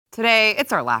Today,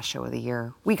 it's our last show of the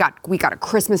year. We got a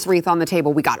Christmas wreath on the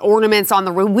table. We got ornaments on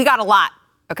the room. We got a lot,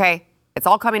 okay? It's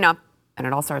all coming up, and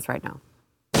it all starts right now.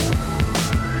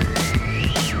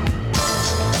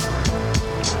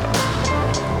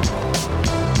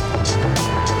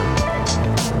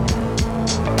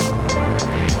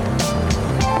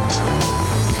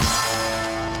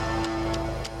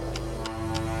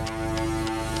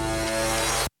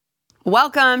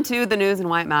 Welcome to the News and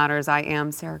Why It Matters. I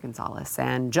am Sarah Gonzalez,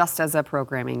 and just as a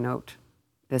programming note,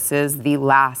 this is the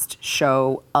last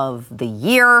show of the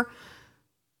year.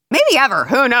 Maybe ever,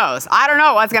 who knows? I don't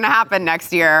know what's going to happen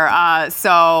next year.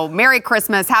 So Merry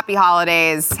Christmas, Happy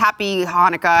Holidays, Happy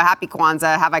Hanukkah, Happy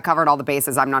Kwanzaa. Have I covered all the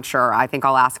bases? I'm not sure. I think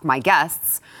I'll ask my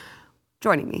guests.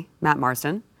 Joining me, Matt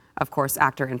Marsden, of course,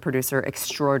 actor and producer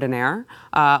extraordinaire,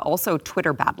 also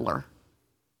Twitter battler.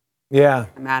 Yeah.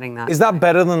 I'm adding that. Is that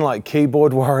better than like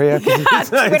keyboard warrior? Yeah,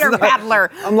 Twitter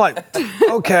battler. I'm like,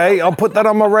 okay, I'll put that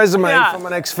on my resume for my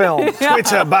next film.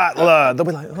 Twitter battler. They'll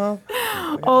be like, huh?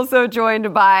 Also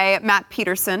joined by Matt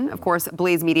Peterson, of course,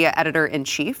 Blaze Media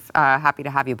editor-in-chief. Happy to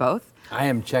have you both. I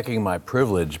am checking my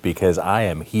privilege because I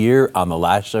am here on the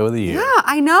last show of the year. Yeah,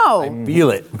 I know. I feel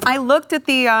it. I looked at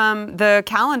the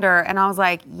calendar and I was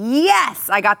like, yes,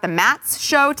 I got the Matt's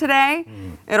show today.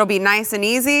 It'll be nice and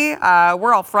easy.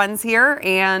 We're all friends here.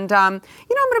 And, I'm going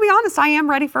to be honest, I am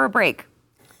ready for a break.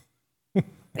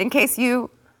 In case you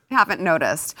haven't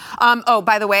noticed.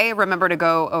 By the way, remember to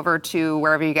go over to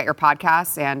wherever you get your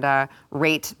podcasts and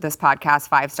rate this podcast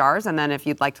 5 stars. And then if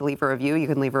you'd like to leave a review, you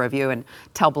can leave a review and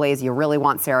tell Blaze you really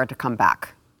want Sarah to come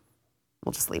back.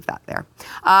 We'll just leave that there.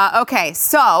 Okay,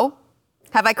 so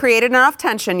have I created enough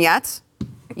tension yet?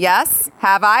 Yes?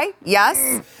 Have I? Yes?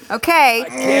 Okay. I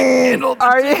can't handle the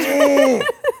tension.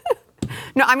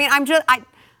 No, I mean,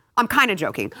 I'm kind of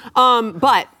joking.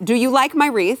 But do you like my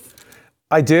wreath?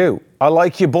 I do. I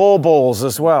like your baubles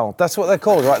as well. That's what they're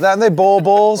called, right? Aren't they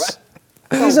baubles?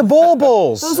 These are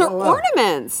baubles. Those are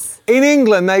ornaments. In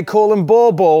England, they call them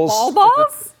baubles. Ball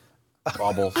balls?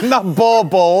 Baubles. Not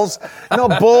baubles.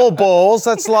 Not baubles.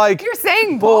 That's like... You're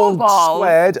saying ball balls.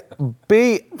 Squared.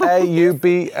 B-A-U-B-L-E-S.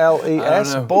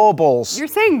 Baubles. You're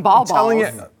saying ball balls. Telling you.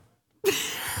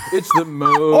 It's the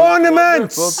most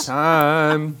Ornaments. wonderful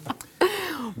time.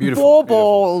 Beautiful.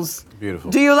 Baubles.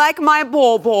 Beautiful. Do you like my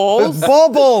baubles?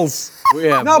 Baubles. We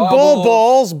have Not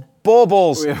baubles.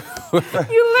 Baubles. You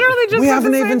literally just We said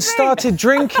haven't the same even thing. started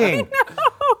drinking.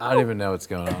 I don't even know what's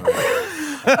going on.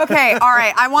 Okay, all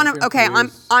right.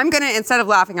 I'm gonna, instead of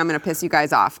laughing, I'm gonna piss you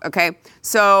guys off. Okay,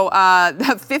 so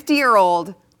the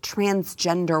 50-year-old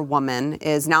transgender woman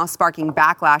is now sparking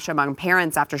backlash among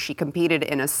parents after she competed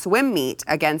in a swim meet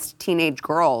against teenage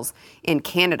girls in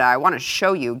Canada. I want to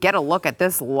show you. Get a look at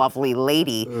this lovely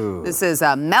lady. Ooh. This is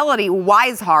Melody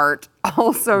Weishart,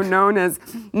 also known as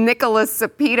Nicholas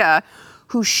Cepeda,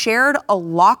 who shared a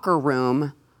locker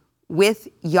room with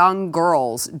young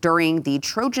girls during the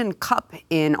Trojan Cup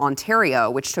in Ontario,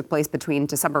 which took place between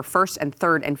December 1st and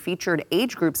 3rd and featured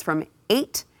age groups from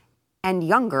 8 and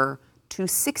younger to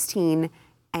 16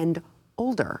 and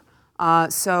older.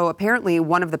 So apparently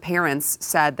one of the parents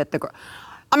said that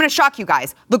I'm going to shock you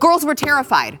guys. The girls were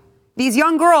terrified. These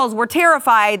young girls were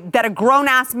terrified that a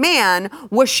grown-ass man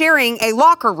was sharing a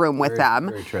locker room with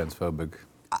them. Very transphobic.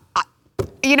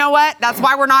 You know what? That's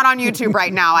why we're not on YouTube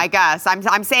right now, I guess.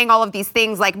 I'm saying all of these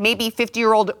things like maybe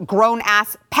 50-year-old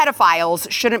grown-ass pedophiles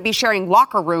shouldn't be sharing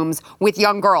locker rooms with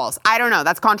young girls. I don't know.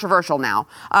 That's controversial now.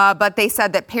 But they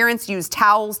said that parents used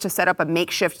towels to set up a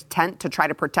makeshift tent to try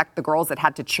to protect the girls that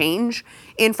had to change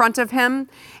in front of him.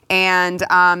 And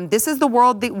this is the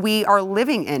world that we are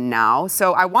living in now.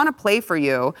 So I want to play for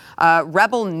you.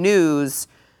 Rebel News,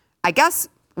 I guess,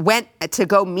 went to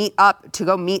go meet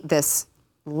this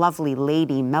lovely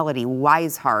lady, Melody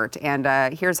Weishart, and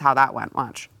here's how that went.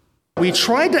 Watch. We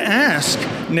tried to ask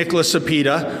Nicholas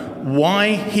Cepeda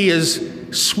why he is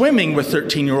swimming with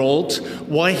 13-year-olds,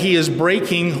 why he is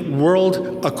breaking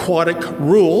world aquatic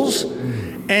rules,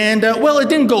 and well, it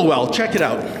didn't go well. Check it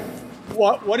out.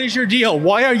 What is your deal?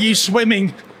 Why are you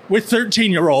swimming with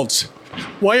 13-year-olds?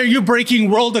 Why are you breaking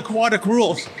world aquatic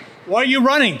rules? Why are you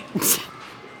running?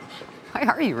 Why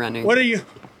are you running? What are you...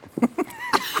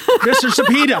 Mr.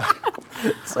 Cepeda,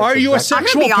 are you a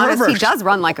sexual pervert? I'm going to be honest, he does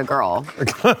run like a girl.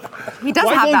 He does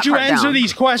Why have that part won't you answer down.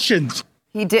 these questions?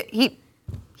 He did.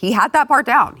 He had that part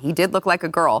down. He did look like a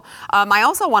girl. I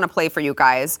also want to play for you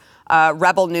guys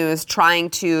Rebel News trying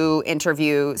to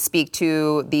speak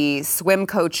to the swim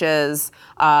coaches,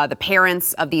 the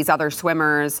parents of these other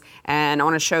swimmers, and I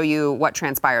want to show you what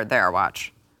transpired there.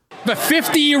 Watch. The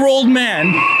 50-year-old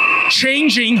man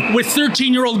changing with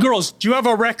 13-year-old girls. Do you have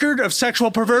a record of sexual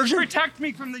perversion? Protect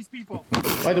me from these people.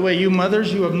 By the way, you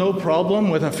mothers, you have no problem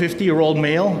with a 50-year-old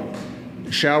male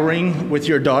showering with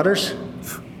your daughters?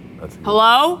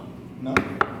 Hello? No.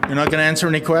 You're not going to answer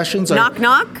any questions? Knock,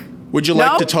 knock? Would you No?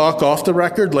 like to talk off the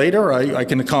record later? I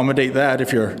can accommodate that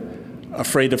if you're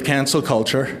afraid of cancel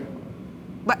culture.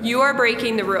 You are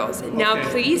breaking the rules. Now,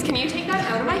 please, can you take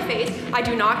that out of my face? I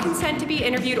do not consent to be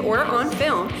interviewed or on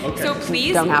film. Okay. So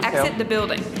please Don't have to. exit the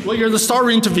building. Well, you're the star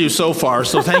interview so far,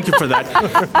 so thank you for that.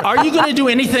 Are you going to do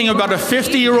anything about a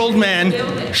 50-year-old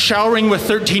man showering with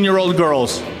 13-year-old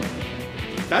girls?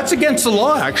 That's against the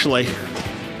law, actually.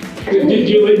 Do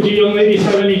you young ladies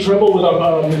have any trouble with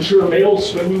a mature male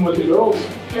swimming with the girls?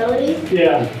 Melody?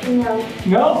 Yeah. No.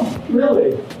 No?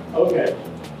 Really? Okay.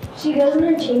 She goes in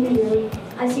her changing room.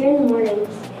 I see her in the mornings.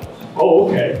 Oh,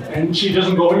 okay. And she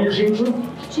doesn't go in your change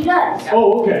room? She does.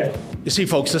 Oh, okay. You see,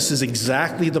 folks, this is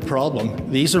exactly the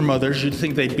problem. These are mothers. You'd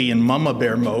think they'd be in mama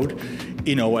bear mode,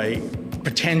 a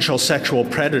potential sexual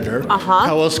predator.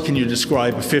 How else can you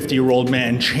describe a 50-year-old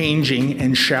man changing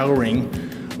and showering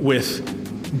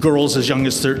with girls as young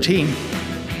as 13?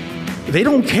 They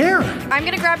don't care. I'm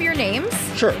going to grab your names.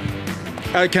 Sure.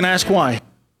 Can I ask why?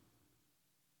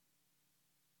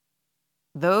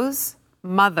 Those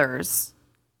mothers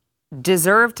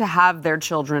deserve to have their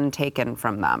children taken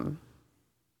from them.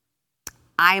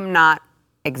 I'm not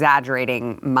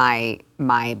exaggerating my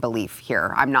belief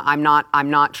here. I'm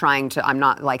not trying to, I'm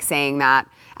not like saying that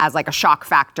as like a shock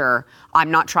factor.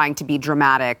 I'm not trying to be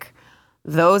dramatic.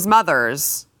 Those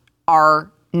mothers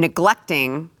are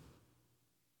neglecting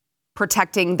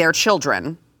protecting their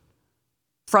children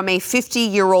from a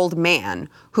 50-year-old man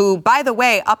who, by the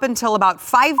way, up until about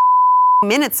 5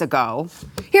 minutes ago,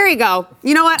 here you go.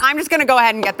 You know what? I'm just going to go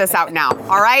ahead and get this out now,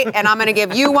 all right? And I'm going to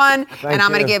give you one, and I'm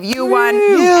going to give you one,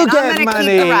 You and I'm get going to money,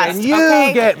 keep the rest, and you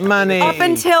okay? get money. Up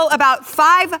until about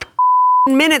 5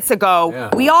 minutes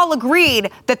ago, we all agreed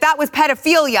that that was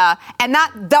pedophilia, and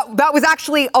that was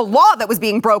actually a law that was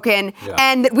being broken,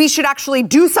 and that we should actually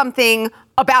do something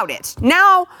about it.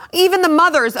 Now, even the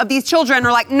mothers of these children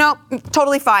are like, no,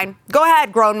 totally fine. Go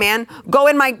ahead, grown man. Go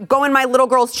in my little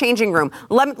girl's changing room.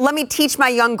 Let me teach my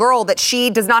young girl that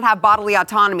she does not have bodily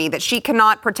autonomy, that she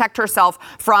cannot protect herself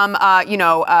from,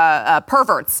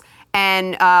 perverts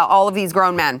and all of these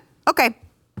grown men. Okay,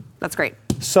 that's great.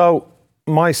 So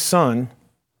my son,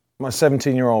 my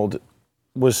 17-year-old,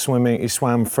 was swimming. He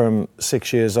swam from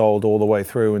 6 years old all the way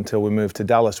through until we moved to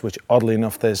Dallas, which oddly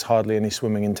enough, there's hardly any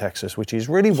swimming in Texas, which is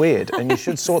really weird. And you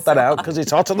should sort that out because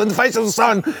it's hotter than the face of the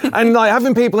sun. And like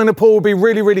having people in a pool would be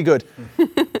really, really good.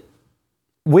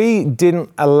 We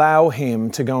didn't allow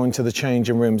him to go into the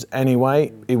changing rooms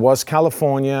anyway. It was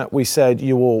California. We said,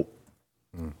 you will,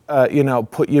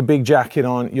 put your big jacket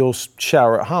on. You'll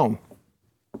shower at home.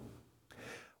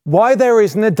 Why there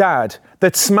isn't a dad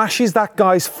that smashes that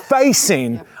guy's face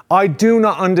in, I do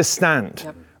not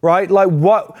understand, right? Like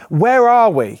where are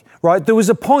we, right? There was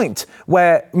a point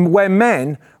where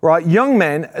men, right, young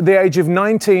men at the age of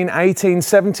 19, 18,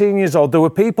 17 years old, there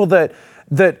were people that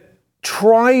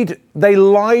tried, they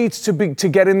lied to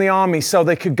get in the army so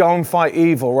they could go and fight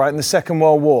evil, right, in the Second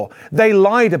World War. They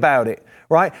lied about it,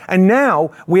 right? And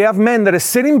now we have men that are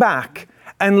sitting back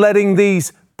and letting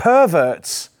these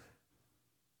perverts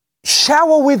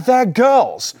shower with their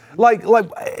girls. Like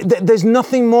there's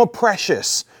nothing more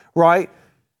precious, right,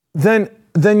 than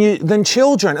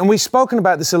children. And we've spoken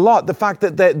about this a lot, the fact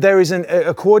that there is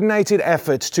a coordinated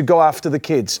effort to go after the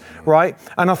kids, right?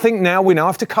 And I think now we know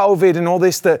after COVID and all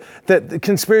this that the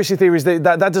conspiracy theories,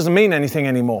 that doesn't mean anything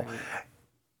anymore.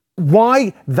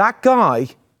 Why that guy,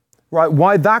 right,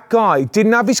 why that guy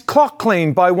didn't have his cock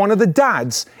cleaned by one of the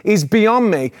dads is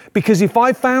beyond me. Because if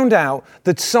I found out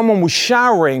that someone was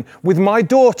showering with my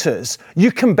daughters,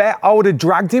 you can bet I would have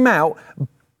dragged him out.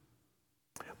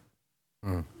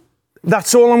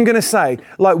 That's all I'm going to say.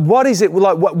 Like, what is it?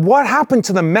 Like, what happened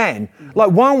to the men?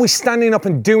 Like, why aren't we standing up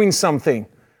and doing something?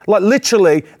 Like,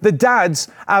 literally, the dads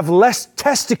have less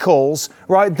testicles,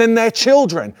 right, than their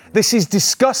children. This is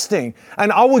disgusting.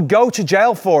 And I would go to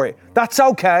jail for it. That's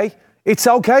okay. It's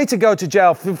okay to go to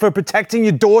jail for protecting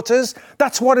your daughters.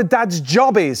 That's what a dad's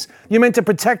job is. You're meant to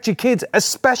protect your kids,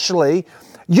 especially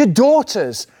your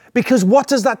daughters. Because what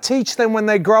does that teach them when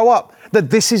they grow up? That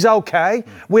this is okay?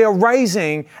 We are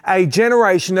raising a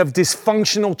generation of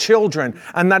dysfunctional children,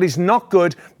 and that is not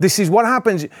good. This is what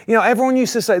happens. You know, everyone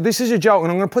used to say, this is a joke,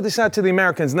 and I'm going to put this out to the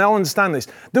Americans, and they'll understand this.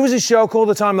 There was a joke all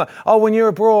the time like, oh, when you're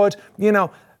abroad,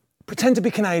 pretend to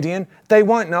be Canadian. They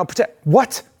won't know.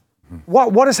 What?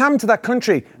 What has happened to that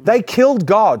country? They killed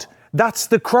God. That's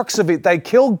the crux of it. They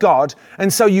killed God,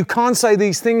 and so you can't say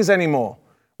these things anymore,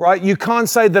 right? You can't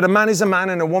say that a man is a man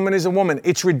and a woman is a woman.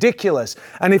 It's ridiculous.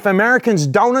 And if Americans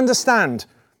don't understand,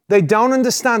 they don't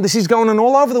understand. This is going on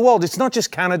all over the world. It's not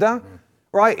just Canada,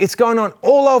 right? It's going on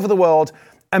all over the world.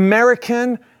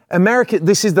 America,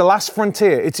 this is the last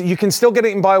frontier. You can still get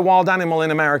eaten by a wild animal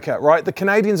in America, right? The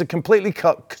Canadians are completely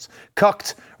cucked,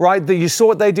 right? You saw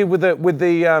what they did with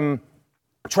the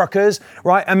truckers,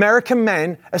 right? American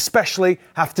men especially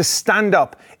have to stand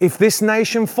up. If this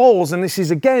nation falls, and this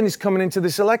is coming into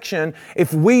this election,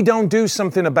 if we don't do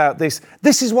something about this,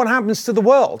 this is what happens to the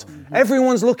world. Mm-hmm.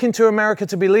 Everyone's looking to America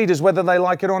to be leaders, whether they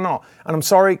like it or not. And I'm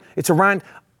sorry, it's a rant.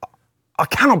 I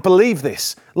cannot believe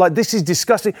this. Like, this is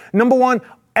disgusting. Number one,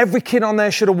 every kid on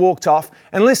there should have walked off.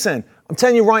 And listen, I'm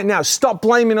telling you right now, stop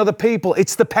blaming other people.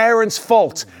 It's the parents'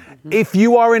 fault. If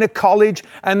you are in a college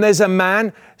and there's a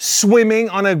man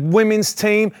swimming on a women's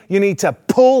team, you need to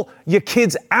pull your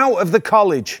kids out of the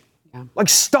college. Yeah. Like,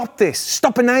 stop this.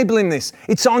 Stop enabling this.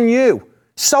 It's on you.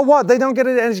 So what? They don't get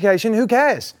an education. Who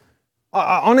cares?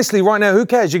 Honestly, right now, who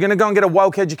cares? You're going to go and get a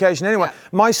woke education anyway. Yeah.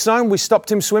 My son, we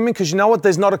stopped him swimming because you know what?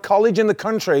 There's not a college in the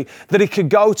country that he could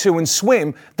go to and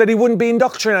swim that he wouldn't be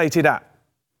indoctrinated at.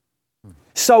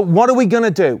 So what are we going to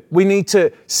do? We need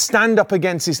to stand up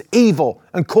against this evil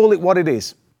and call it what it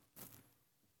is.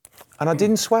 And I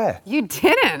didn't swear. You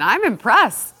didn't. I'm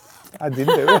impressed. I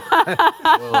didn't do it.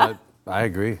 Well, I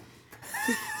agree.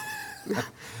 I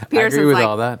agree with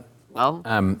all that. Well,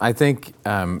 I think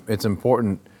it's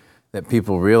important that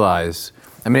people realize,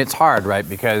 I mean, it's hard, right?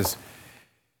 Because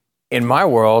in my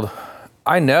world,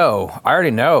 I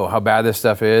already know how bad this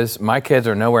stuff is. My kids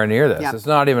are nowhere near this. Yep. It's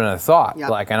not even a thought.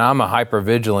 Yep. And I'm a hyper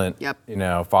vigilant,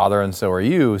 father, and so are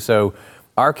you. So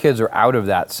our kids are out of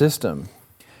that system.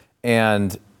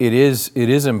 And it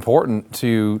is important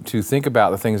to think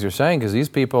about the things you're saying, because these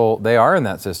people, they are in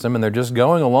that system and they're just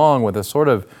going along with a sort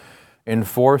of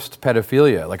enforced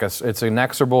pedophilia, like it's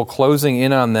inexorable closing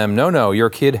in on them. No,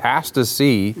 your kid has to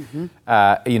see,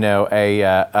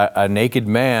 a naked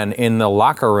man in the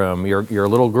locker room. Your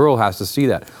little girl has to see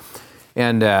that,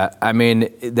 and I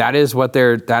mean that is what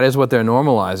they're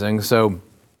normalizing. So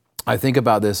I think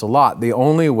about this a lot. The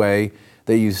only way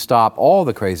that you stop all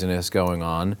the craziness going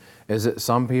on is that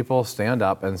some people stand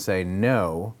up and say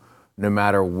no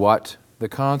matter what the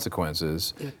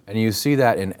consequences. Yeah. And you see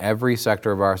that in every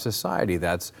sector of our society.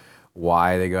 That's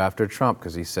why they go after Trump,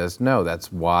 because he says no.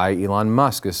 That's why Elon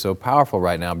Musk is so powerful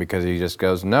right now, because he just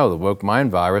goes, no, the woke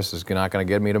mind virus is not going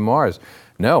to get me to Mars.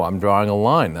 No, I'm drawing a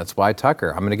line. That's why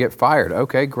Tucker, I'm going to get fired.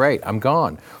 Okay, great, I'm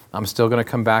gone. I'm still going to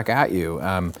come back at you.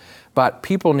 But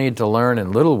people need to learn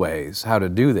in little ways how to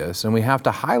do this, and we have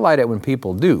to highlight it when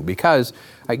people do, because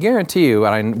I guarantee you,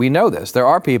 and we know this, there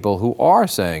are people who are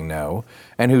saying no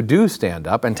and who do stand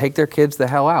up and take their kids the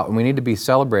hell out, and we need to be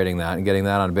celebrating that and getting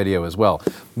that on video as well.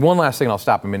 One last thing, I'll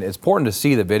stop. I mean, it's important to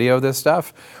see the video of this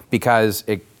stuff, because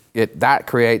that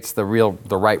creates the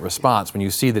right response. When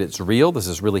you see that it's real, this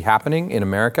is really happening in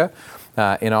America,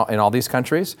 in all these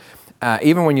countries.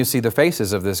 Even when you see the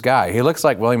faces of this guy, he looks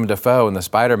like William Dafoe in the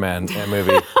Spider-Man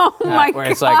movie. Oh my where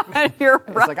God, it's like, you're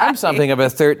right. It's like, I'm something of a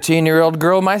 13-year-old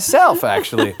girl myself,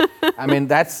 actually. I mean,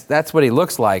 that's what he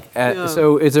looks like.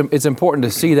 So it's important to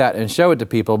see that and show it to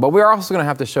people. But we're also going to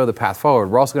have to show the path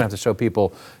forward. We're also going to have to show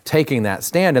people taking that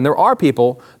stand. And there are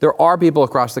people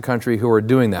across the country who are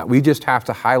doing that. We just have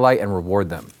to highlight and reward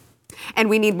them.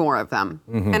 And we need more of them.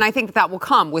 Mm-hmm. And I think that will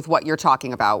come with what you're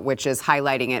talking about, which is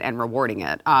highlighting it and rewarding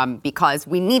it. Because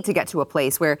we need to get to a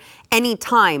place where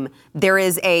anytime there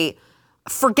is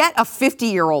forget a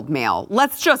 50-year-old male,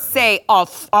 let's just say a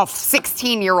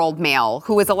 16-year-old male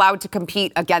who is allowed to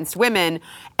compete against women,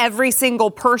 every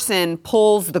single person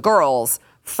pulls the girls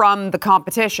from the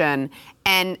competition,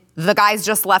 and the guy's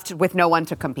just left with no one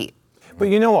to compete. But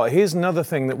you know what? Here's another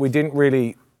thing that we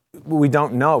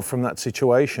don't know from that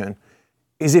situation,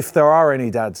 is if there are any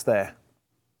dads there.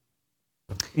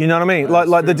 You know what I mean?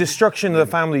 Like the destruction of the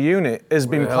family unit has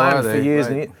been planned for years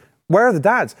and years. Where are the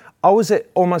dads? I was at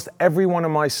almost every one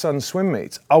of my son's swim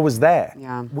meets. I was there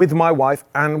with my wife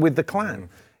and with the clan,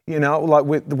 like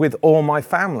with all my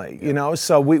family,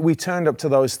 So we turned up to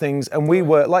those things, and we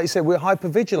were, like you said, we're hyper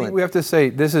vigilant. We have to say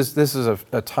this is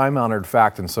a time-honored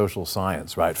fact in social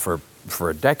science, right?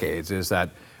 For decades, is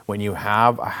that when you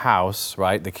have a house,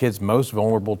 right, the kids most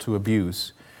vulnerable to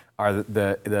abuse are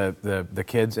the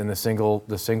kids in the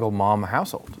single mom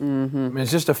household. Mm-hmm. I mean,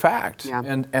 it's just a fact. Yeah.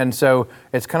 And so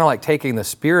it's kind of like taking the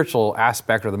spiritual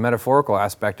aspect or the metaphorical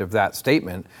aspect of that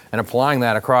statement and applying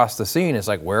that across the scene. It's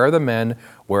like, where are the men?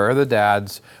 Where are the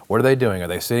dads? What are they doing? Are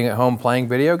they sitting at home playing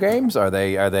video games? Are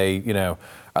they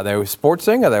Are they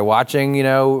sportsing? Are they watching,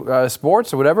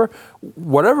 sports or whatever?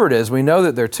 Whatever it is, we know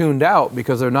that they're tuned out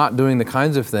because they're not doing the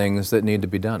kinds of things that need to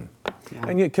be done. Yeah.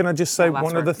 And can I just say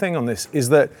one other thing on this, is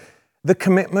that the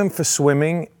commitment for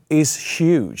swimming is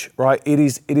huge, right? It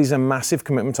is a massive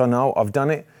commitment. I know, I've done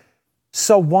it.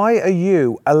 So why are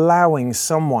you allowing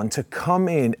someone to come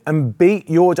in and beat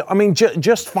your... I mean,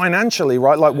 just financially,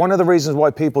 right? Like, one of the reasons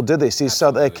why people do this is so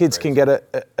that their kids can get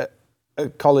a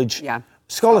college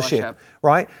scholarship,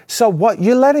 right? So what,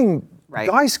 you're letting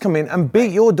guys come in and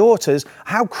beat your daughters.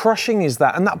 How crushing is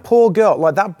that? And that poor girl,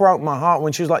 like, that broke my heart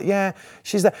when she was like, yeah,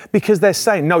 she's there. Because they're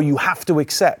saying, no, you have to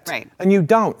accept. Right. And you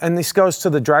don't. And this goes to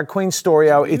the drag queen story.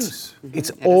 How it's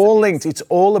all linked. It's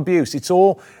all abuse. It's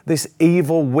all this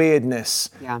evil weirdness.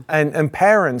 Yeah. And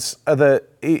parents are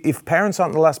if parents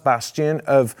aren't the last bastion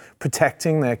of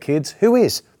protecting their kids, who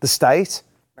is? The state?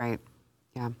 Right.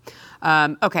 Yeah.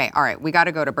 Okay, all right, we got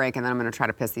to go to break, and then I'm going to try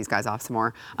to piss these guys off some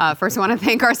more. First, I want to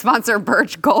thank our sponsor,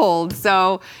 Birch Gold.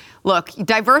 So, look,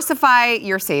 diversify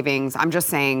your savings. I'm just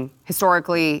saying,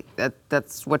 historically,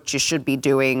 that's what you should be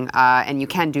doing, and you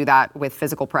can do that with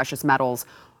physical precious metals.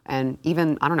 And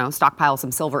even, I don't know, stockpile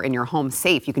some silver in your home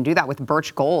safe. You can do that with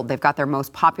Birch Gold. They've got their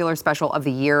most popular special of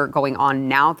the year going on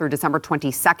now through December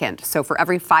 22nd. So for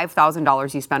every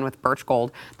 $5,000 you spend with Birch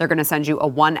Gold, they're going to send you a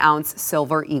 1-ounce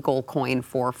silver eagle coin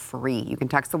for free. You can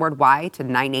text the word Y to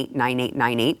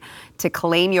 989898 to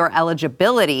claim your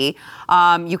eligibility.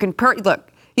 You can look.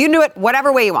 You can do it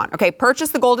whatever way you want. Okay,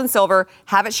 purchase the gold and silver,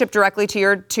 have it shipped directly to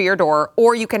your door,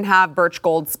 or you can have Birch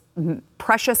Gold's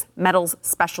precious metals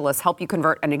specialists help you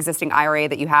convert an existing IRA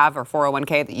that you have or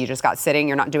 401k that you just got sitting,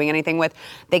 you're not doing anything with.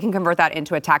 They can convert that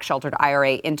into a tax-sheltered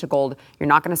IRA into gold. You're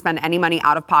not going to spend any money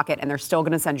out of pocket, and they're still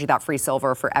going to send you that free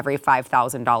silver for every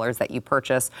 $5,000 that you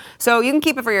purchase. So you can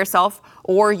keep it for yourself,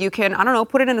 or you can, I don't know,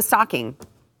 put it in a stocking.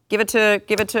 Give it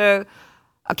to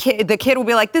a kid. The kid will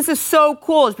be like, this is so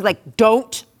cool. Just be like,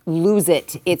 don't lose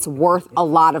it. It's worth a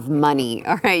lot of money.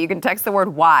 All right. You can text the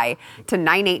word Y to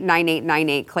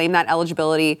 989898. Claim that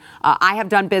eligibility. I have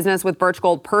done business with Birch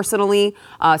Gold personally,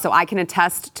 so I can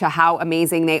attest to how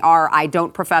amazing they are. I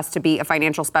don't profess to be a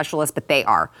financial specialist, but they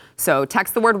are. So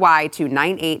text the word Y to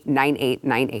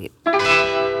 989898.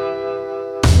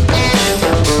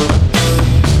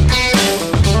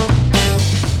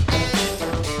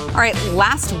 All right.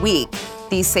 Last week,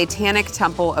 the Satanic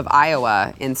Temple of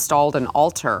Iowa installed an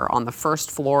altar on the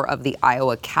first floor of the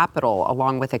Iowa Capitol,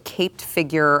 along with a caped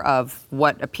figure of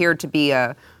what appeared to be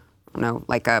it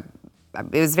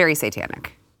was very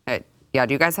satanic. Do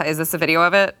you guys, is this a video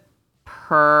of it?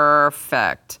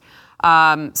 Perfect.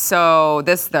 So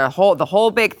the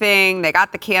whole big thing, they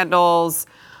got the candles,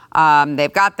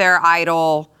 they've got their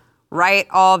idol, right,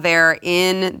 all there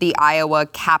in the Iowa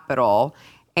Capitol.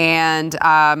 And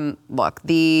look,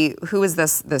 who is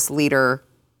this leader?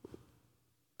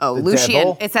 Oh, the Lucian.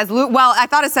 devil? It says, I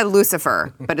thought it said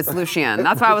Lucifer, but it's Lucian.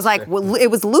 That's why I was like, well, it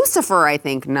was Lucifer, I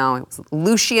think. No, it was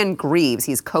Lucian Greaves.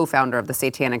 He's co-founder of the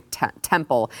Satanic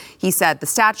Temple. He said the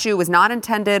statue was not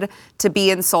intended to be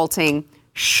insulting.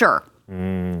 Sure,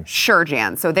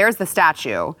 Jan. So there's the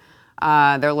statue,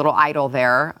 their little idol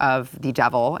there of the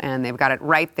devil, and they've got it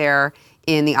right there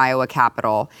in the Iowa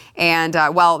Capitol. And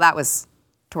that was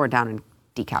torn down and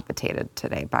decapitated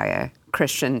today by a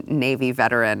Christian Navy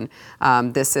veteran.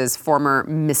 This is former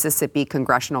Mississippi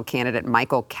congressional candidate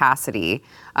Michael Cassidy,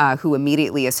 who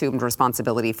immediately assumed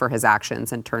responsibility for his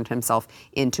actions and turned himself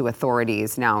into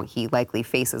authorities. Now, he likely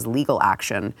faces legal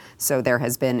action. So there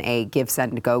has been a Give,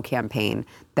 Send, Go campaign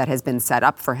that has been set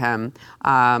up for him.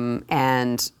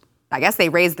 And I guess they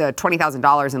raised the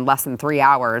 $20,000 in less than 3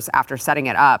 hours after setting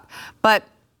it up. But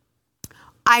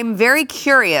I'm very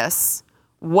curious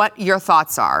what your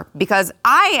thoughts are, because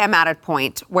I am at a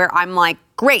point where I'm like,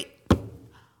 great.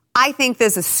 I think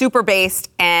this is super based,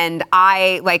 and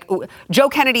Joe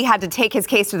Kennedy had to take his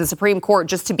case to the Supreme Court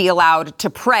just to be allowed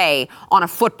to pray on a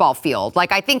football field.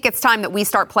 I think it's time that we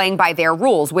start playing by their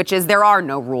rules, which is there are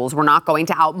no rules. We're not going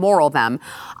to out-moral them.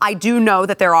 I do know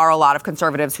that there are a lot of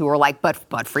conservatives who are like,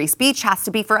 but free speech has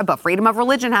to be but freedom of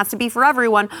religion has to be for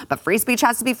everyone, but free speech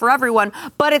has to be for everyone,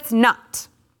 but it's not.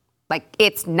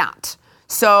 It's not.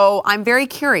 So I'm very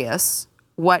curious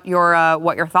what your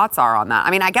thoughts are on that.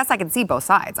 I mean, I guess I can see both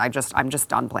sides. I'm just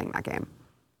done playing that game.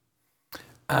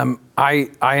 I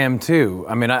am too.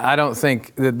 I mean, I don't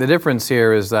think the difference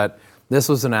here is that this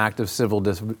was an act of civil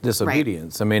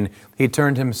disobedience. Right. I mean, he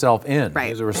turned himself in. Right.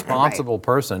 He's a responsible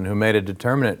person who made a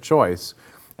determinate choice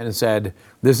and said,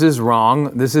 this is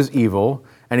wrong, this is evil,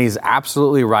 and he's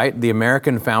absolutely right. The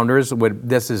American founders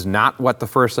this is not what the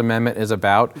First Amendment is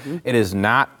about. It is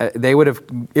not, it never would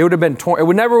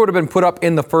have been put up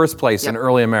in the first place in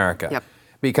early America.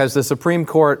 Because the Supreme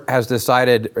Court has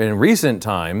decided in recent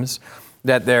times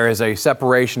that there is a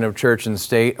separation of church and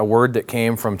state, a word that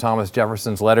came from Thomas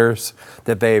Jefferson's letters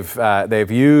that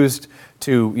they've used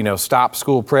to stop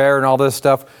school prayer and all this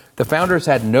stuff. The founders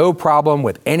had no problem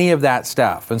with any of that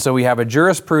stuff. And so we have a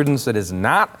jurisprudence that is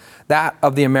not that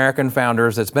of the American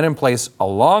founders, that's been in place a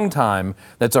long time,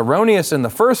 that's erroneous in the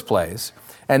first place.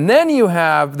 And then you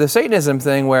have the Satanism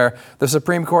thing where the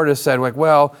Supreme Court has said, like,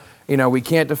 well, we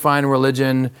can't define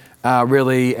religion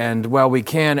really, and well, we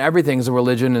can, everything's a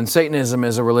religion, and Satanism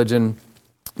is a religion.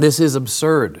 This is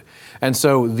absurd. And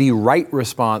so the right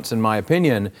response, in my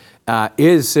opinion,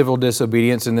 is civil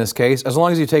disobedience in this case, as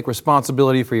long as you take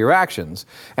responsibility for your actions.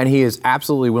 And he is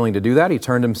absolutely willing to do that. He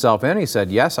turned himself in. He said,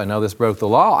 yes, I know this broke the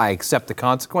law. I accept the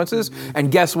consequences.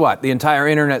 And guess what? The entire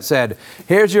internet said,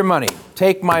 here's your money.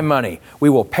 Take my money. We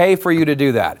will pay for you to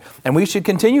do that. And we should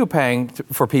continue paying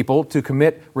for people to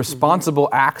commit responsible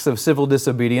acts of civil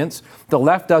disobedience. The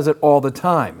left does it all the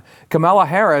time. Kamala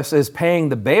Harris is paying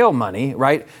the bail money,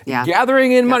 right?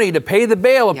 Gathering in money to pay the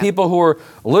bail of people who are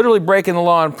literally breaking the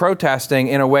law and protesting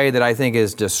in a way that I think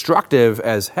is destructive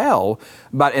as hell.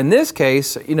 But in this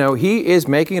case, he is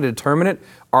making a determinate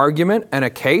argument and a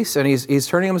case, and he's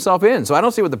turning himself in. So I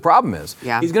don't see what the problem is.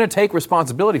 He's going to take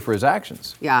responsibility for his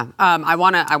actions. I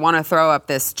want to throw up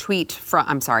this tweet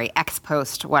X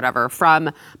post, whatever,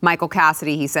 from Michael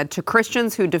Cassidy. He said, to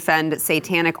Christians who defend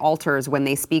satanic altars when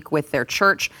they speak with their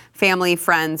church, family,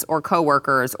 friends, or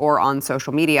coworkers, or on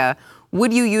social media,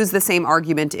 would you use the same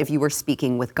argument if you were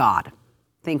speaking with God?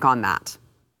 Think on that.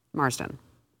 Marsden.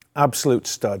 Absolute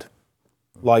stud.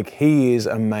 Like, he is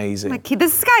amazing. Like,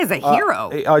 this guy's a hero.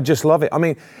 I just love it. I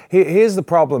mean, here's the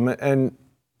problem. And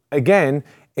again,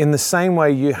 in the same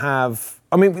way you have,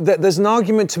 there's an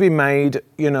argument to be made,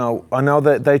 I know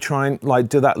that they try and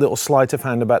do that little sleight of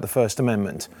hand about the First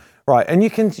Amendment, right? And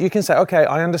you can say, okay,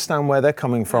 I understand where they're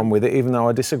coming from with it, even though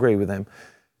I disagree with them.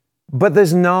 But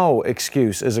there's no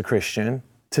excuse as a Christian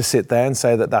to sit there and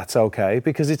say that that's okay,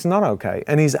 because it's not okay.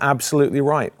 And he's absolutely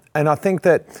right. And I think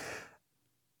that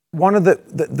one of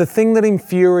the thing that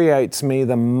infuriates me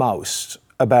the most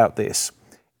about this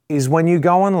is when you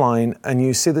go online and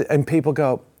you see that, and people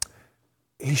go,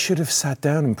 he should have sat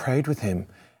down and prayed with him,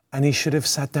 and he should have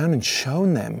sat down and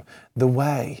shown them the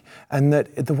way, and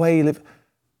that the way he lived.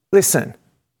 Listen,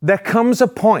 there comes a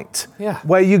point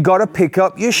where you got to pick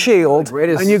up your shield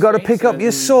and you got to pick up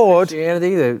your sword.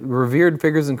 Christianity, the revered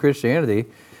figures in Christianity,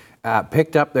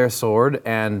 picked up their sword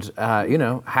and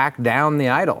hacked down the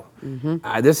idol.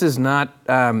 This is not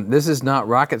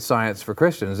rocket science for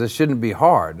Christians. This shouldn't be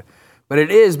hard, but it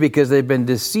is because they've been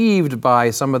deceived by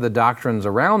some of the doctrines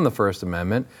around the First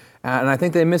Amendment, and I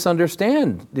think they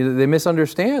misunderstand. They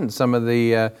misunderstand some of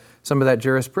that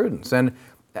jurisprudence. And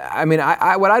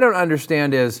what I don't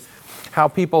understand is how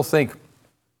people think.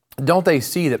 Don't they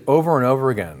see that over and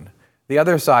over again, the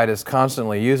other side is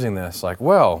constantly using this, like,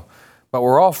 well, but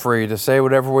we're all free to say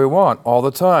whatever we want all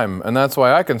the time, and that's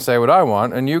why I can say what I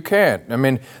want and you can't.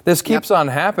 This keeps on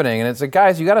happening, and it's like,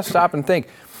 guys, you got to stop and think.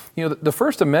 The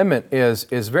First Amendment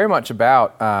is very much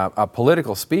about a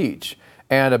political speech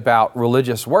and about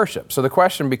religious worship. So the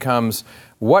question becomes,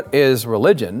 what is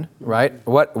religion, right?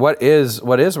 What is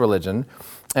religion,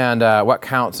 and what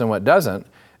counts and what doesn't,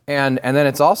 and then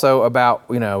it's also about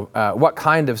what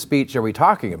kind of speech are we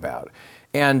talking about?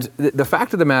 And the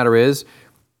fact of the matter is,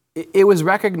 it was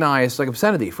recognized, like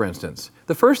obscenity, for instance.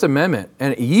 The First Amendment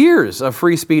and years of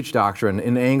free speech doctrine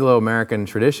in Anglo-American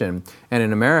tradition and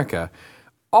in America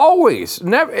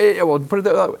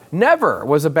never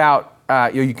was about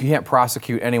you can't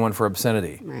prosecute anyone for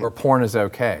obscenity or porn is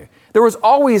okay. There was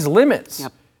always limits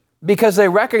because they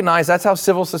recognize that's how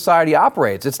civil society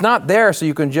operates. It's not there so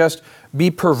you can just be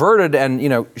perverted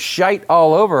and shite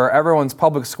all over everyone's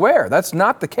public square. That's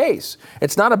not the case.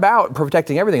 It's not about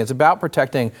protecting everything. It's about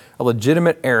protecting a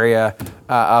legitimate area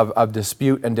of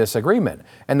dispute and disagreement.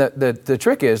 And the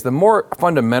trick is, the more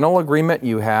fundamental agreement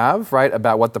you have, right,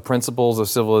 about what the principles of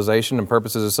civilization and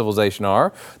purposes of civilization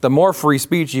are, the more free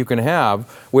speech you can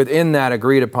have within that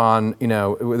agreed upon,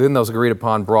 within those agreed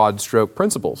upon broad stroke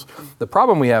principles. The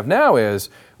problem we have now is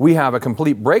we have a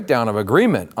complete breakdown of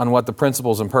agreement on what the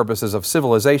principles and purposes of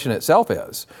civilization itself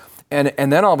is.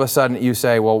 And then all of a sudden you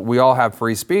say, well, we all have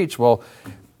free speech. Well,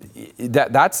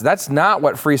 that's not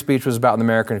what free speech was about in the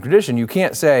American tradition. You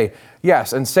can't say,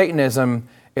 yes, and Satanism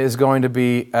is going to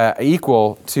be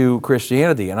equal to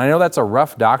Christianity. And I know that's a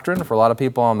rough doctrine for a lot of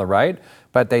people on the right,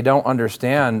 but they don't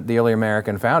understand the early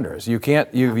American founders. You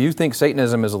can't, you think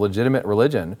Satanism is a legitimate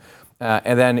religion,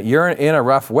 and then you're in a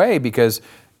rough way because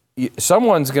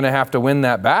someone's going to have to win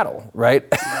that battle, right?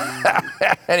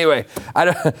 Anyway,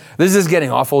 this is getting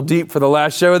awful deep for the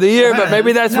last show of the year, but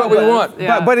maybe that's what we want.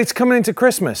 Yeah. But it's coming into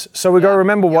Christmas, so we've got to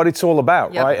remember what it's all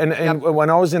about, right? And when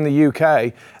I was in the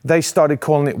UK, they started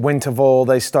calling it Winterval.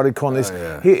 They started calling this.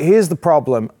 Here's the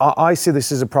problem. I see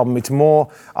this as a problem. It's more,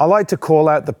 I like to call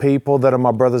out the people that are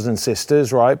my brothers and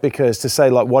sisters, right? Because to say,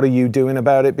 like, what are you doing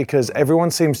about it? Because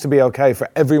everyone seems to be okay for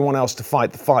everyone else to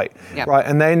fight the fight, right?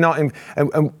 And they're not in...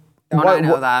 I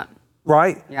know that.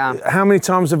 Right? Yeah. How many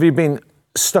times have you been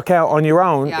stuck out on your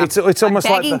own? Yeah. It's almost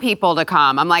like begging people to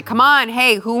come. I'm like, come on,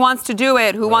 hey, who wants to do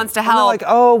it? Who wants to help? And they're like,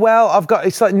 oh well, I've got.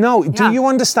 It's like, no. Do you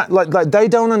understand? Like they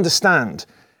don't understand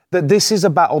that this is a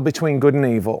battle between good and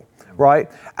evil,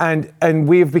 right? And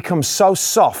we have become so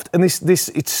soft. And this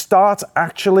it starts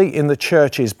actually in the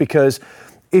churches because.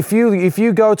 If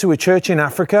you go to a church in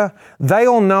Africa, they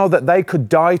all know that they could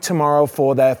die tomorrow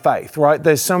for their faith, right?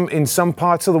 In some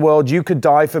parts of the world, you could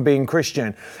die for being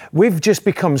Christian. We've just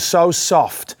become so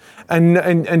soft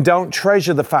and don't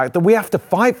treasure the fact that we have to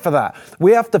fight for that.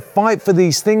 We have to fight for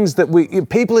these things that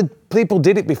people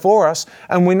did it before us,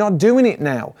 and we're not doing it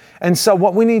now. And so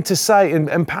what we need to say,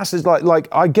 and pastors, like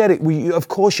I get it. Of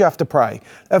course you have to pray.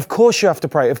 Of course you have to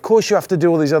pray. Of course you have to do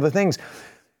all these other things.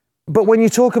 But when you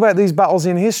talk about these battles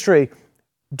in history,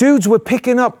 dudes were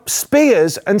picking up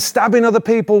spears and stabbing other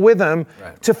people with them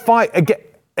to fight again.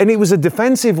 And it was a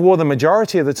defensive war the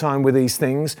majority of the time with these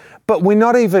things. But we're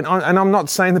not even, and I'm not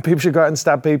saying that people should go out and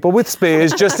stab people with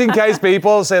spears, just in case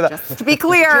people say that. Just to be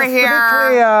clear here.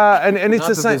 And it's Not the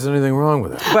that same. there's anything wrong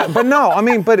with it. But no, I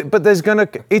mean, but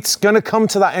it's gonna come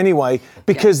to that anyway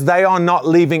because they are not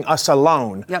leaving us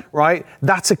alone, right?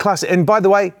 That's a classic. And by the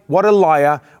way, what a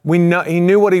liar! He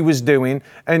knew what he was doing,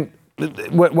 and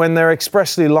when they're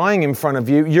expressly lying in front of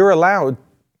you, you're allowed,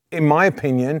 in my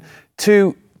opinion,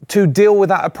 to deal with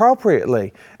that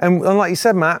appropriately. And like you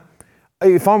said, Matt,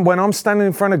 when I'm standing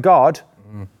in front of God,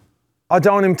 I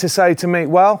don't want him to say to me,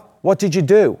 well, what did you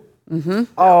do?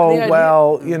 Oh,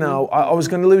 well, you know, I was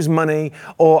going to lose money,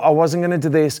 or I wasn't going to do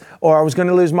this, or I was going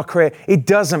to lose my career. It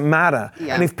doesn't matter.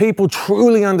 And if people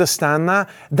truly understand that,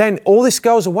 then all this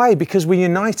goes away because we're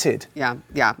united. Yeah.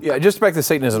 Just back to the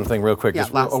Satanism thing real quick.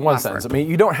 Just one sentence. word. I mean,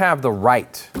 you don't have the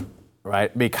right,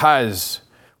 because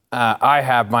I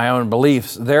have my own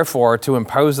beliefs, therefore, to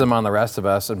impose them on the rest of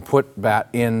us and put that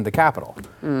in the Capitol.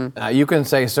 You can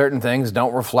say certain things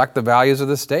don't reflect the values of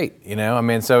the state, you know? I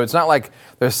mean, so it's not like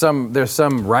there's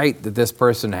some right that this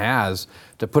person has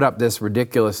to put up this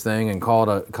ridiculous thing and call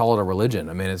it a religion.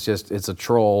 I mean, it's a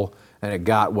troll, and it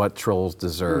got what trolls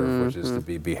deserve, which is to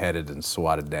be beheaded and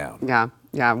swatted down.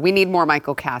 Yeah, we need more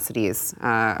Michael Cassidys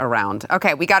around.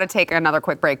 Okay, we got to take another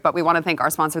quick break, but we want to thank our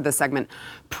sponsor this segment,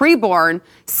 Preborn.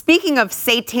 Speaking of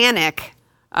satanic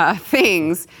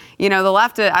things, you know, the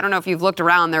left, I don't know if you've looked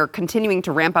around, they're continuing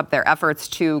to ramp up their efforts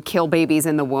to kill babies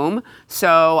in the womb.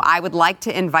 So I would like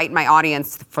to invite my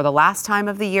audience for the last time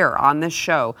of the year on this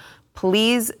show,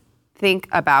 please think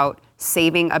about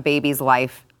saving a baby's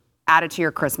life. Add it to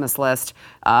your Christmas list.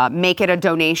 Make it a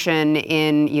donation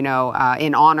in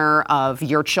honor of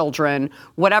your children.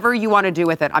 Whatever you want to do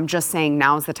with it, I'm just saying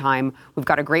now's the time. We've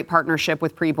got a great partnership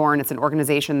with Preborn. It's an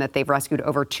organization that they've rescued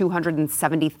over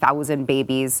 270,000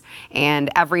 babies. And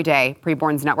every day,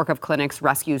 Preborn's network of clinics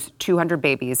rescues 200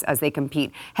 babies as they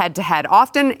compete head to head,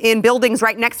 often in buildings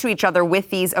right next to each other with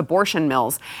these abortion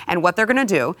mills. And what they're going to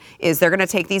do is they're going to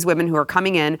take these women who are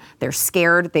coming in. They're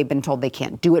scared. They've been told they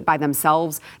can't do it by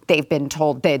themselves. They've been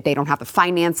told that they don't have the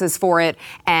finances for it,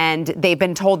 and they've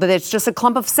been told that it's just a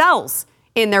clump of cells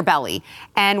in their belly.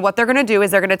 And what they're going to do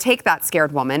is they're going to take that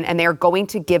scared woman and they're going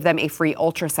to give them a free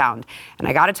ultrasound. And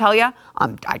I got to tell you,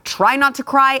 I try not to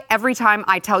cry every time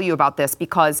I tell you about this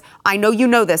because I know you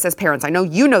know this as parents. I know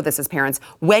you know this as parents.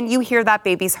 When you hear that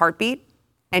baby's heartbeat,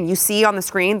 and you see on the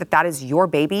screen that is your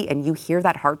baby and you hear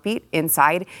that heartbeat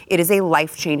inside, it is a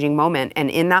life-changing moment. And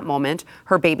in that moment,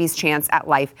 her baby's chance at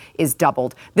life is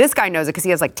doubled. This guy knows it because he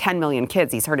has like 10 million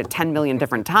kids. He's heard it 10 million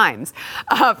different times.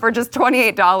 For just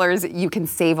 $28, you can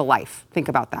save a life. Think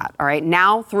about that, all right?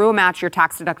 Now, through a match, your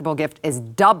tax-deductible gift is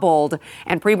doubled,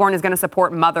 and Preborn is going to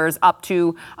support mothers up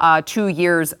to 2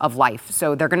 years of life.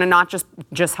 So they're going to not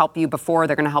just help you before,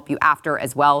 they're going to help you after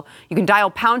as well. You can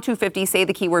dial pound 250, say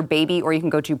the keyword baby, or you can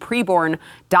go to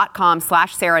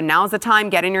preborn.com/Sarah. Now's the time.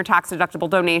 Get in your tax-deductible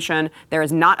donation. There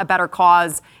is not a better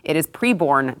cause. It is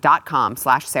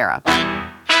preborn.com/Sarah.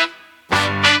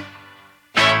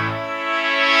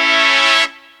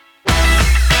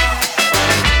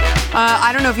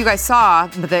 I don't know if you guys saw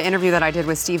the interview that I did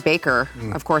with Steve Baker,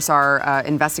 of course, our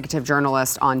investigative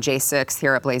journalist on J6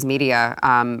 here at Blaze Media.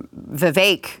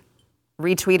 Vivek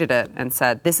retweeted it and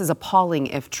said, "This is appalling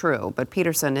if true." But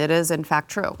Peterson, it is in fact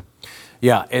true.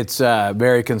 Yeah, it's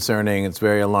very concerning, it's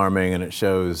very alarming, and it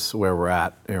shows where we're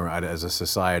at as a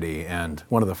society. And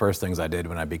one of the first things I did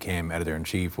when I became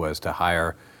editor-in-chief was to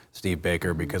hire Steve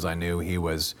Baker, because I knew he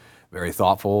was very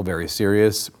thoughtful, very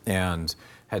serious, and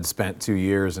had spent 2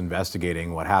 years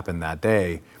investigating what happened that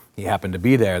day. He happened to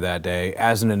be there that day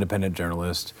as an independent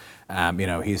journalist.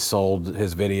 He sold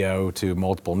his video to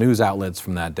multiple news outlets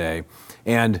from that day.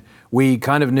 And we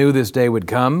kind of knew this day would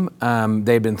come.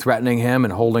 They'd been threatening him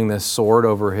and holding this sword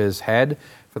over his head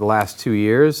for the last 2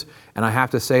 years. And I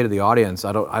have to say to the audience,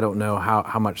 I don't know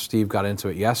how much Steve got into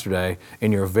it yesterday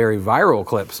in your very viral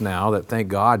clips now, that thank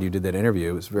God you did that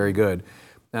interview. It was very good.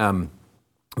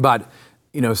 But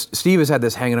Steve has had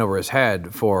this hanging over his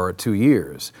head for 2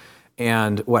 years.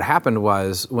 And what happened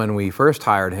was, when we first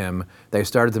hired him, they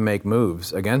started to make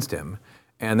moves against him.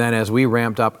 And then as we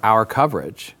ramped up our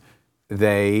coverage,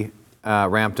 they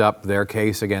ramped up their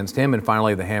case against him, and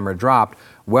finally the hammer dropped.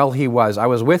 I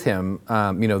was with him,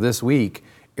 earlier this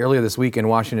week in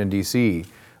Washington, D.C.,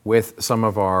 with some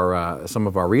of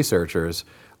our researchers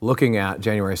looking at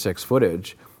January 6th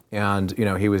footage. And,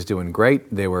 he was doing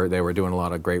great. They were doing a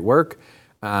lot of great work.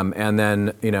 And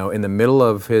then, in the middle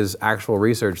of his actual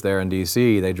research there in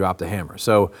D.C., they dropped the hammer.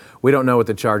 So we don't know what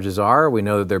the charges are. We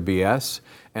know that they're BS.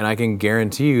 And I can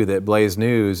guarantee you that Blaze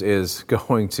News is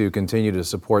going to continue to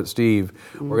support Steve.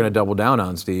 Mm-hmm. We're going to double down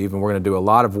on Steve, and we're going to do a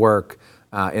lot of work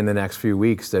in the next few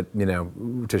weeks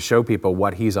to show people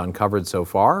what he's uncovered so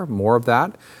far, more of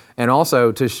that, and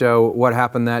also to show what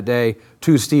happened that day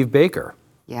to Steve Baker.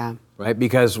 Yeah. Right?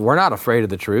 Because we're not afraid of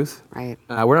the truth. Right.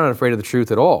 We're not afraid of the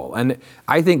truth at all. And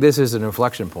I think this is an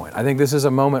inflection point. I think this is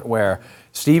a moment where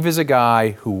Steve is a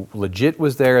guy who legit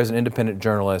was there as an independent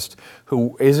journalist,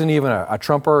 who isn't even a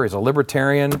Trumper, he's a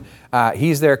libertarian.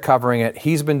 He's there covering it.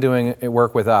 He's been doing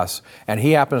work with us, and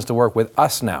he happens to work with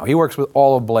us now. He works with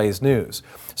all of Blaze News.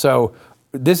 So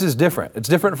this is different. It's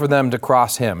different for them to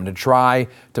cross him, to try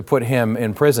to put him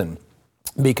in prison,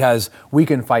 because we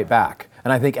can fight back.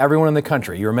 And I think everyone in the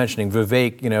country, you were mentioning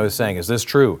Vivek, is saying, is this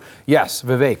true? Yes,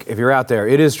 Vivek, if you're out there,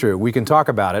 it is true. We can talk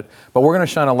about it, but we're going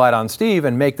to shine a light on Steve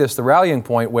and make this the rallying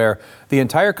point where the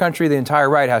entire country, the entire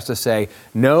right has to say,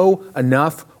 no,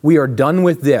 enough. We are done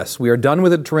with this. We are done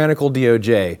with a tyrannical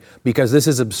DOJ, because this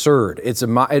is absurd.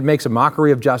 It makes a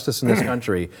mockery of justice in this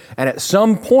country. And at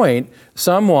some point,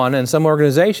 someone and some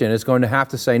organization is going to have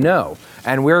to say no.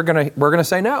 And we're going to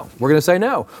say no. We're going to say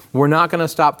no. We're not going to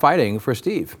stop fighting for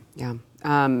Steve. Yeah.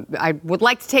 I would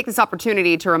like to take this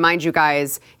opportunity to remind you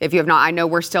guys, if you have not, I know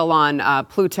we're still on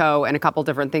Pluto and a couple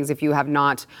different things. If you have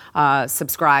not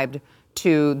subscribed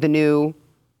to the new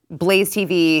Blaze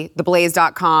TV,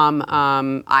 theblaze.com,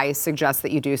 I suggest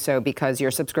that you do so, because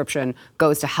your subscription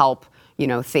goes to help,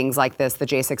 things like this, the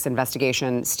J6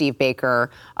 investigation, Steve Baker,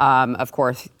 of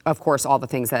course, all the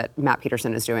things that Matt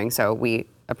Peterson is doing. So we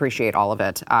appreciate all of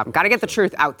it. Got to get the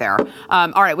truth out there.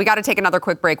 All right, we got to take another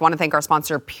quick break. Want to thank our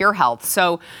sponsor, Pure Health.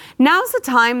 So now's the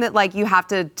time that you have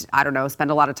to, spend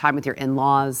a lot of time with your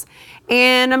in-laws.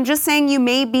 And I'm just saying, you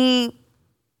may be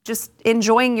just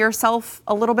enjoying yourself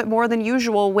a little bit more than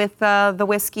usual with the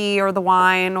whiskey or the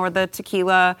wine or the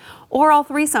tequila, or all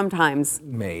three sometimes.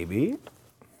 Maybe.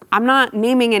 I'm not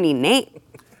naming any name.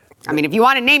 I mean, if you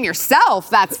want to name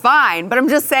yourself, that's fine. But I'm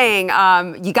just saying,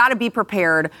 you got to be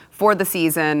prepared for the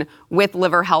season with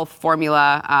Liver Health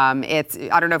Formula. I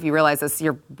don't know if you realize this,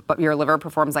 your liver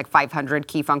performs like 500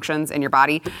 key functions in your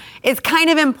body. It's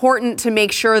kind of important to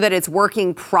make sure that it's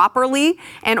working properly.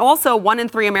 And also, 1 in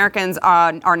 3 Americans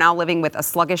are now living with a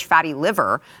sluggish fatty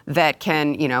liver that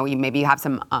can, you maybe have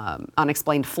some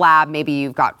unexplained flab, maybe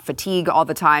you've got fatigue all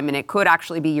the time, and it could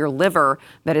actually be your liver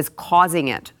that is causing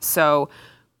it. So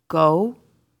go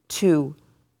to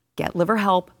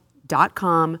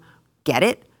getliverhelp.com, get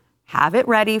it, have it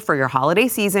ready for your holiday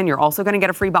season. You're also going to get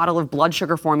a free bottle of blood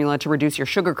sugar formula to reduce your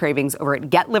sugar cravings over at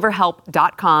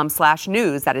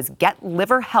getliverhelp.com/news. That is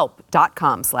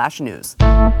getliverhelp.com/news. All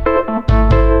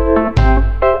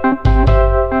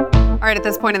right, at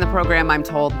this point in the program, I'm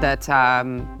told that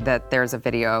that there's a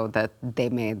video that they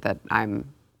made that I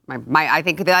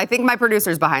think my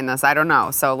producer's behind this. I don't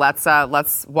know. So let's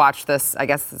watch this. I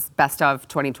guess it's best of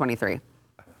 2023.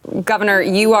 Governor,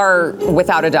 you are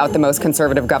without a doubt the most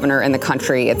conservative governor in the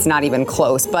country. It's not even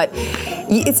close. But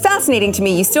it's fascinating to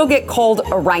me. You still get called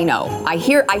a rhino. I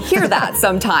hear that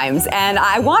sometimes. And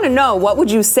I want to know, what would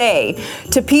you say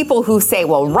to people who say,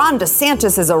 well, Ron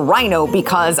DeSantis is a rhino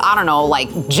because, I don't know,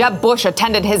 like Jeb Bush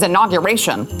attended his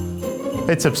inauguration?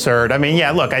 It's absurd. I mean,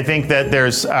 yeah, look, I think that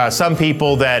there's some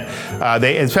people that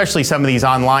especially some of these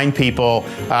online people,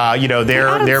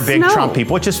 they're big Trump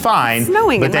people, which is fine.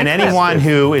 But then anyone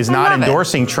who is not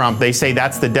endorsing Trump, they say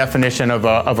that's the definition of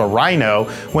a rhino,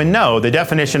 when no, the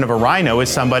definition of a rhino is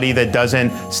somebody that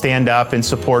doesn't stand up and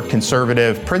support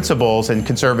conservative principles and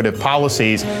conservative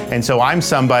policies. And so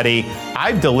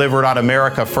I've delivered on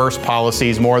America First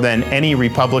policies more than any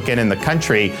Republican in the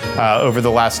country over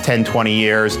the last 10, 20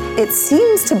 years. It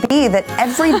seems to be that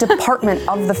every department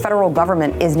of the federal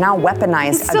government is now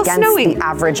weaponized against the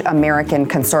average American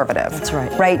conservative. That's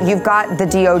right. Right? You've got the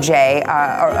DOJ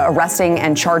arresting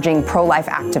and charging pro-life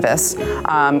activists,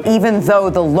 even though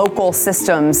the local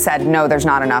system said, no, there's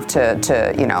not enough to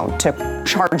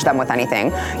charge them with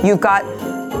anything. You've got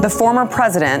the former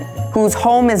president whose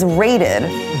home is raided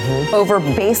over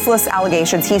baseless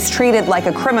allegations. He's treated like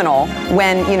a criminal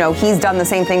when, he's done the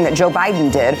same thing that Joe Biden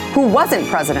did, who wasn't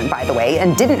president, by the way,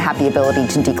 and didn't have the ability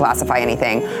to declassify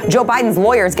anything. Joe Biden's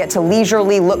lawyers get to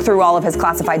leisurely look through all of his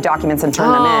classified documents and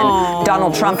turn them in.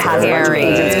 Donald Trump has a bunch of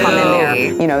agents come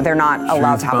in there. They're not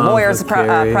allowed to have lawyers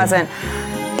present.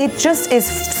 It just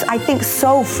is, I think,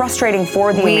 so frustrating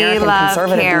for the American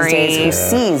conservative these days, who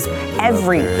sees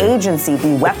every agency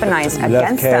be weaponized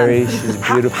against them. She's a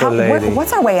beautiful lady.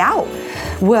 What's our way out?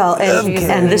 Well,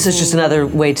 and this is just another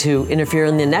way to interfere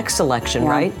in the next election,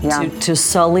 right? Yeah. To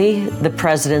sully the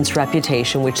president's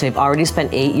reputation, which they've already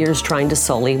spent 8 years trying to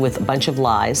sully with a bunch of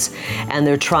lies, and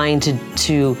they're trying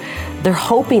they're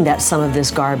hoping that some of this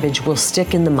garbage will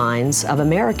stick in the minds of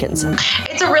Americans.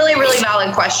 It's a really, really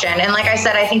valid question. And like I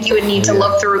said, I think you would need to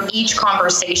look through each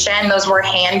conversation. Those were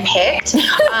handpicked.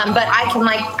 But I can,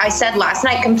 like I said last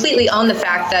night, completely own the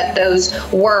fact that those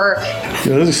were...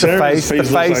 The face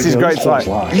is great.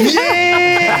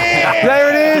 Yeah! There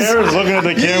it is! Sarah's looking at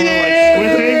the camera like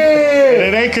squinting. And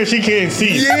it ain't because she can't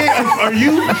see. Yeah, are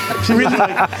you? She really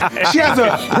she has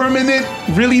a permanent,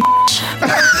 really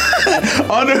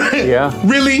on her. Yeah.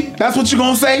 Really? That's what you're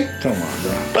gonna say? Come on,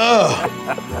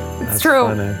 bro. It's true.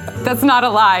 Funny. That's not a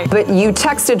lie. But you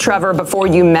texted Trevor before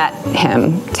you met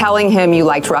him, telling him you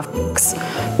liked rough sex.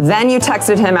 Then you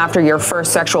texted him after your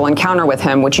first sexual encounter with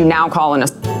him, which you now call an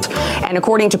assault. And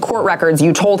according to court records,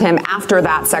 you told him after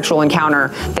that sexual encounter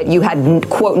that you had,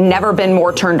 quote, never been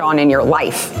more turned on in your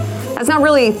life. That's not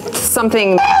really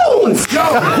something... Whose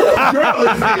girl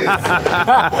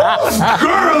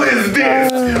is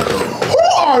this? Who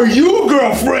are you,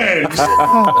 girlfriend?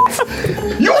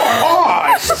 You are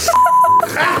ours.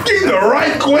 Asking the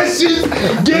right questions,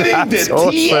 getting the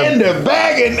tea and the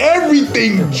bag and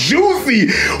everything juicy.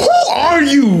 Who are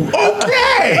you?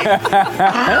 Okay.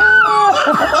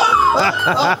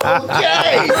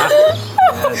 Okay.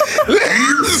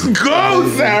 Let's go,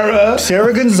 Sarah.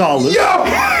 Sarah Gonzalez. Yo.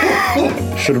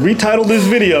 Should retitle this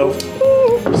video,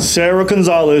 Sarah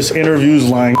Gonzalez interviews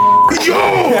lying.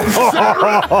 Yo!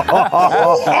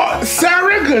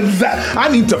 Sarah Gonzalez. I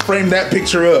need to frame that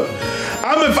picture up.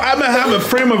 I'm gonna have a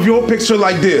frame of your picture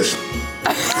like this.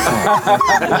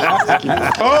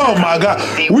 Oh my God.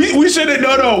 We should have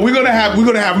we're gonna have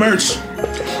merch.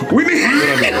 We need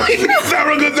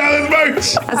Sarah Gonzalez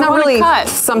merch. That's not really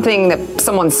something that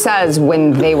someone says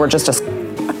when they were just a...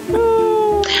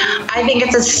 I think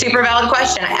it's a super valid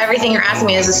question. Everything you're asking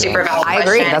me is a super valid question. I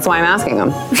agree. That's why I'm asking them.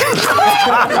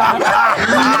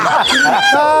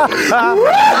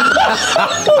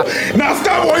 Now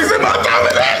stop wasting my time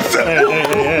with answer.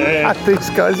 These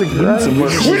guys are great.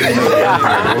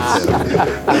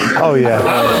 Oh yeah.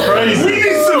 Crazy. We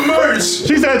need some merch.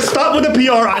 She said, "Stop with the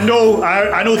PR. I know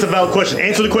it's a valid question.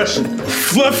 Answer the question."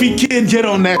 Fluffy kid, get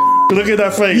on that. Look at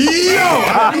that face.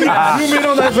 Yo, zoom in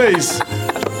on that face.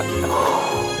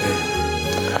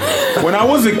 When I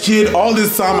was a kid, all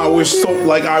this time I wished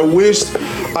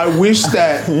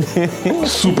that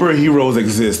superheroes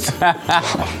exist.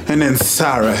 And then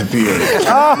Sarah appeared.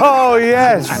 Oh,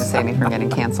 yes. I'm trying to save me from getting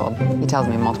canceled. He tells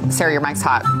me multiple. Sarah, your mic's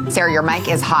hot. Sarah, your mic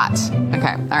is hot.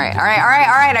 Okay. All right.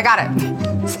 I got it.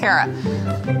 Sarah.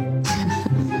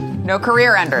 No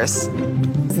career enders.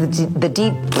 The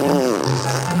deep.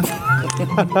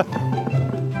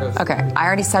 Okay. I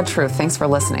already said truth. Thanks for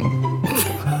listening.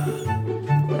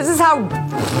 This is how...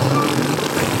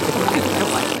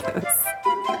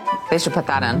 They should put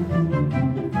that in.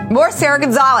 More Sarah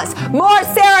Gonzalez! More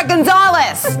Sarah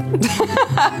Gonzalez!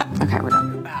 Okay, we're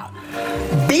done.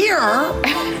 Beer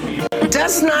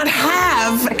does not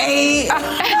have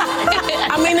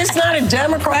it's not a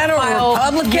Democrat or a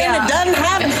Republican. Yeah. It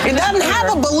doesn't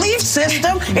have a belief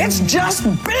system. It's just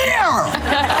beer.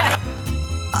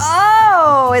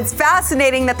 Oh, it's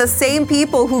fascinating that the same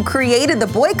people who created the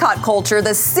boycott culture,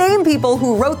 the same people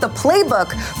who wrote the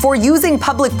playbook for using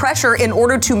public pressure in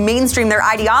order to mainstream their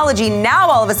ideology, now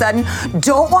all of a sudden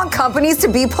don't want companies to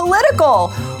be political.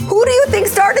 Who do you think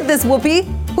started this,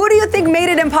 Whoopi? Who do you think made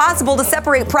it impossible to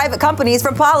separate private companies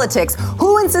from politics?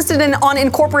 Who insisted on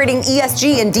incorporating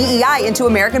ESG and DEI into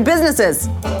American businesses?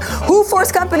 Who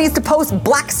forced companies to post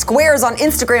black squares on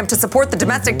Instagram to support the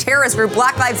domestic terrorist group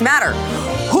Black Lives Matter?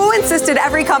 Who insisted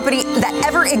every company that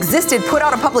ever existed put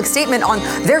out a public statement on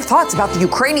their thoughts about the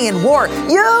Ukrainian war?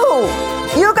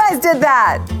 You guys did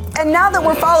that. And now that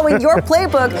we're following your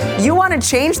playbook, you want to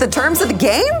change the terms of the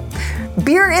game?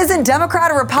 Beer isn't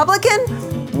Democrat or Republican?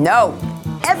 No.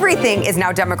 Everything is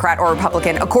now Democrat or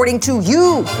Republican, according to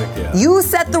you. You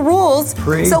set the rules,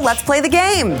 so let's play the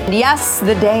game. Yes,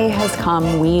 the day has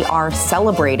come. We are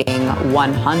celebrating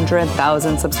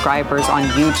 100,000 subscribers on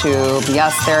YouTube.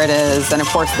 Yes, there it is. And of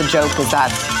course, the joke is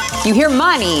that you hear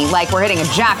money like we're hitting a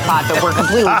jackpot, but we're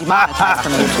completely demonetized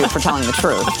from YouTube for telling the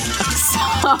truth.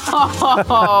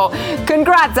 So,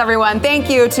 congrats, everyone. Thank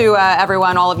you to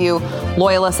everyone, all of you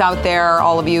loyalists out there,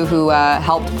 all of you who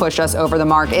helped push us over the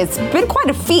mark. It's been quite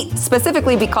a feat,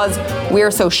 specifically because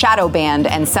we're so shadow banned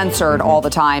and censored all the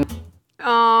time.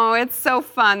 Oh, it's so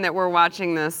fun that we're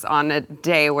watching this on a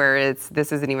day where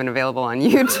this isn't even available on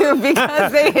YouTube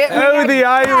because they hit me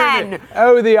again.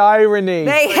 The irony.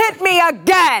 They hit me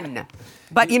again.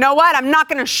 But you know what? I'm not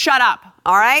going to shut up,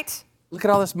 all right? Look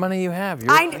at all this money you have.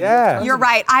 You're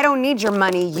right. I don't need your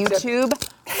money, YouTube.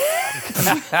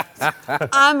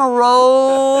 I'm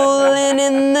rolling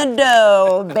in the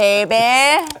dough,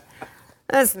 baby.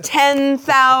 That's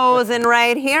 10,000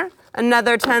 right here.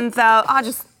 Another 10,000. I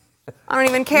don't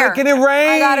even care. Making it rain.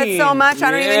 I got it so much,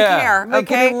 I don't even care.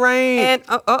 Making it rain. And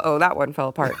that one fell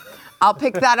apart. I'll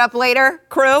pick that up later,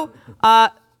 crew.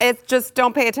 It's just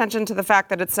don't pay attention to the fact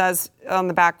that it says on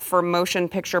the back, for motion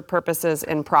picture purposes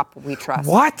in prop we trust.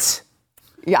 What?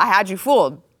 Yeah, I had you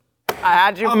fooled.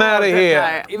 I'm out of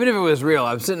here. Even if it was real,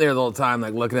 I'm sitting there the whole time,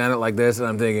 like looking at it like this, and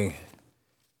I'm thinking,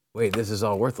 wait, this is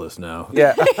all worthless now.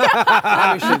 Yeah.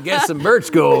 We should get some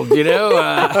birch gold, you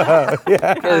know?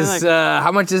 Because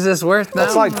how much is this worth now?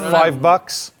 That's like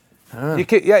 $5. You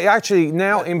can, actually,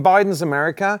 now in Biden's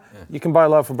America, you can buy a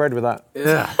loaf of bread with that.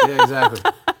 Yeah, exactly.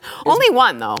 Only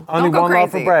one, though. Only one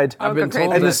loaf of bread. I've been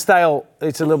told and it's stale.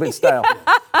 It's a little bit stale.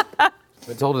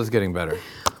 Been told it's getting better.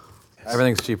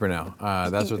 Everything's cheaper now.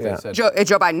 That's what they said. Joe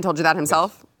Biden told you that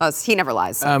himself? He never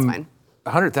lies, so that's fine.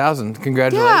 100,000.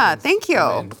 Congratulations. Yeah, thank you.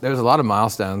 I mean, there was a lot of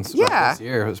milestones this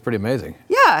year. It was pretty amazing.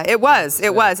 Yeah, it was.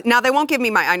 Now, they won't give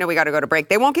me I know we got to go to break.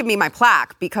 They won't give me my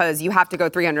plaque because you have to go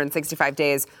 365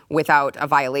 days without a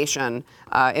violation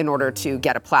in order to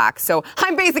get a plaque. So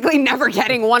I'm basically never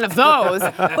getting one of those,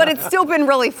 but it's still been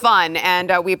really fun.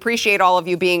 And we appreciate all of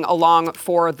you being along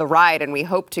for the ride. And we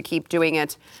hope to keep doing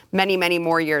it many, many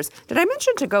more years. Did I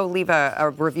mention to go leave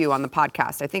a review on the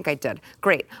podcast? I think I did.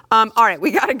 Great. All right,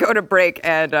 we got to go to break.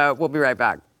 And we'll be right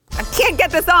back. I can't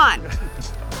get this on.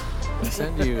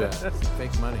 Send you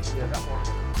fake money.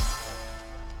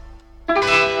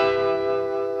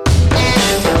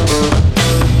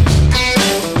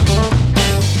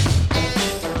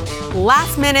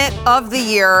 Last minute of the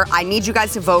year, I need you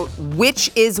guys to vote. Which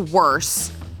is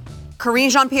worse? Karine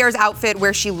Jean-Pierre's outfit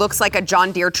where she looks like a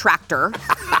John Deere tractor.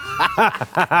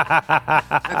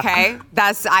 Okay,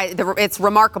 it's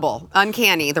remarkable,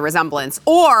 uncanny, the resemblance.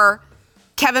 Or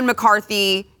Kevin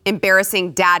McCarthy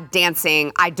embarrassing dad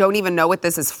dancing. I don't even know what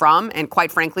this is from, and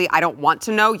quite frankly, I don't want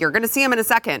to know. You're going to see him in a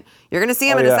second. Yeah. And it's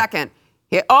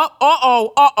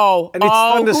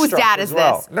Whose dad is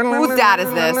this? Whose dad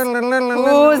is this?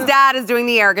 Whose dad is doing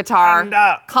the air guitar?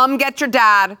 Come get your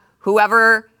dad.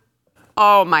 Whoever.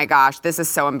 Oh my gosh, this is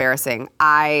so embarrassing.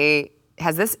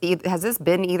 Has this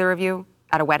been either of you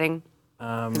at a wedding?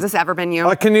 Has this ever been you?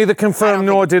 I can neither confirm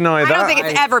nor deny that. I don't think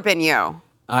it's ever been you.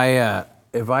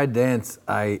 If I dance,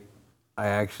 I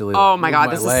actually. Oh my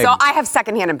God, this is so. I have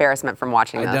secondhand embarrassment from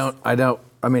watching this. I don't.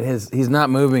 I mean, he's not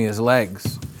moving his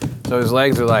legs, so his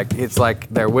legs are it's like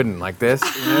they're wooden, like this.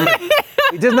 You know?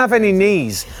 He doesn't have any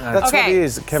knees. That's what he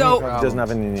is. Kevin McCarthy doesn't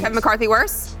have any knees. Kevin McCarthy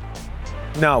worse?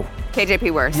 No.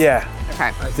 KJP worse? Yeah.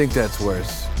 Okay. I think that's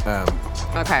worse.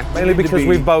 Okay. Mainly because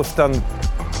we've both done.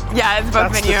 Yeah, it's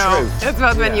both been you. It's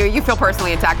both been you. You feel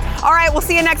personally attacked. All right, we'll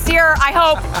see you next year. I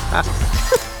hope.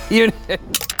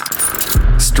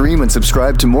 Stream and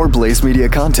subscribe to more Blaze Media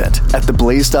content at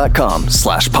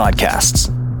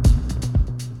theblaze.com/podcasts.